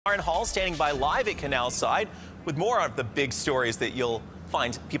Lauren Hall standing by live at Canal Side with more of the big stories that you'll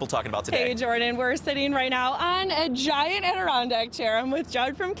find people talking about today. Hey, Jordan, we're sitting right now on a giant Adirondack chair. I'm with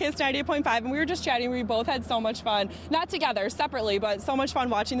Judd from Kiss 98.5, and we were just chatting. We both had so much fun, not together, separately, but so much fun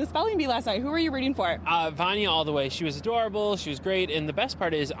watching the spelling bee last night. Who were you reading for? Vanya all the way. She was adorable. She was great. And the best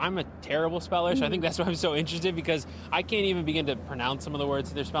part is I'm a terrible speller, so I think that's why I'm so interested, because I can't even begin to pronounce some of the words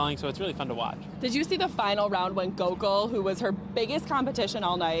that they're spelling, so it's really fun to watch. Did you see the final round when Gokul, who was her biggest competition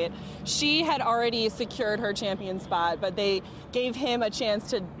all night, she had already secured her champion spot, but they gave him a chance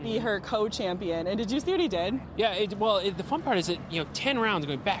to be her co-champion. And did you see what he did? Yeah, the fun part is that, 10 rounds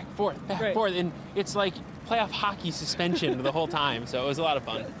going back, forth, and it's like playoff hockey suspension the whole time, so it was a lot of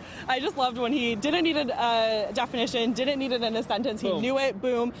fun. I just loved when he didn't need a definition, didn't need it in a sentence. He knew it,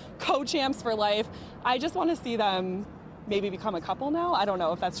 boom, co-champs for life. I just want to see them maybe become a couple now. I don't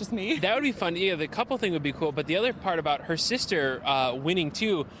know if that's just me. That would be fun. Yeah, the couple thing would be cool. But the other part about her sister winning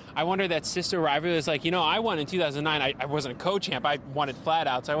too, I wonder that sister rivalry is like, I won in 2009. I wasn't a co-champ. I won it flat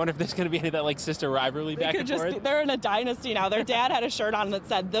out. So I wonder if there's going to be any of that like sister rivalry back and forth. They're in a dynasty now. Their dad had a shirt on that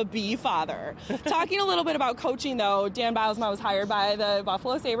said "The Bee Father." Talking a little bit about coaching though, Dan Bylsma was hired by the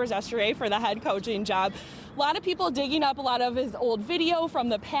Buffalo Sabres yesterday for the head coaching job. A lot of people digging up a lot of his old video from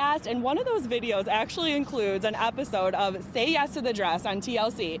the past, and one of those videos actually includes an episode of Say Yes to the Dress on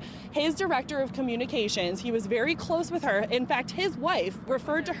TLC. His director of communications, he was very close with her. In fact, his wife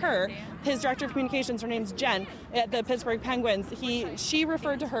referred to her, his director of communications, her name's Jen, at the Pittsburgh Penguins. She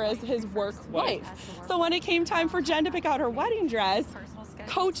referred to her as his work wife. So when it came time for Jen to pick out her wedding dress,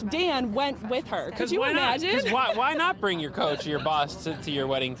 Coach Dan went with her. Could you imagine? Because why not bring your coach or your boss to your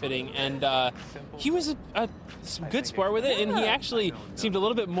wedding fitting? And he was a good sport with it, and he actually seemed a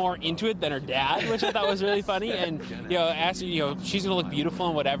little bit more into it than her dad, which I thought was really funny. And asked she's gonna look beautiful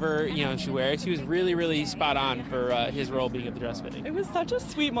in whatever she wears. He was really, really spot on for his role being at the dress fitting. It was such a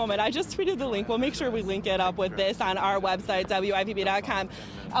sweet moment. I just tweeted the link. We'll make sure we link it up with this on our website, WIVB.com.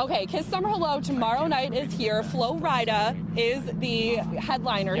 Okay, Kiss Summer Hello tomorrow night is here. Flo Rida is the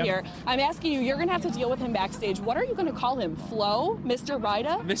headliner here. I'm asking you, you're going to have to deal with him backstage. What are you going to call him? Flo? Mr.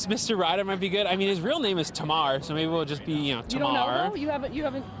 Rida? Mr. Rida might be good. I mean, his real name is Tamar, so maybe we'll just be, Tamar. You don't know, though? You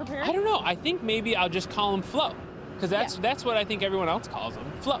haven't prepared? I don't know. I think maybe I'll just call him Flo, because that's what I think everyone else calls him,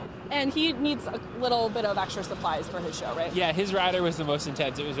 Flo. And he needs a little bit of extra supplies for his show, right? Yeah, his rider was the most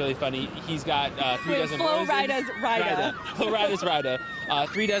intense. It was really funny. He's got 3 dozen roses. Flo Rida's Rida. Flo Rida's Rida.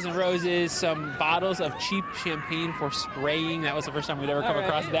 3 dozen roses, some bottles of cheap champagne for spraying. That was the first time we'd ever come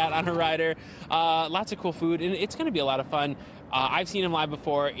across that on a rider. Lots of cool food, and it's going to be a lot of fun. I've seen him live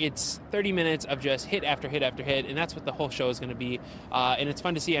before. It's 30 minutes of just hit after hit after hit, and that's what the whole show is going to be. And it's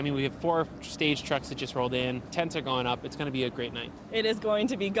fun to see. I mean, we have 4 stage trucks that just rolled in. Tents are going up. It's going to be a great night. It is going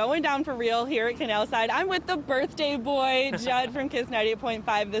to be going down for real here at Canal Side. I'm with the birthday boy, Judd from Kiss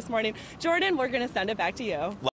 98.5 this morning. Jordan, we're going to send it back to you.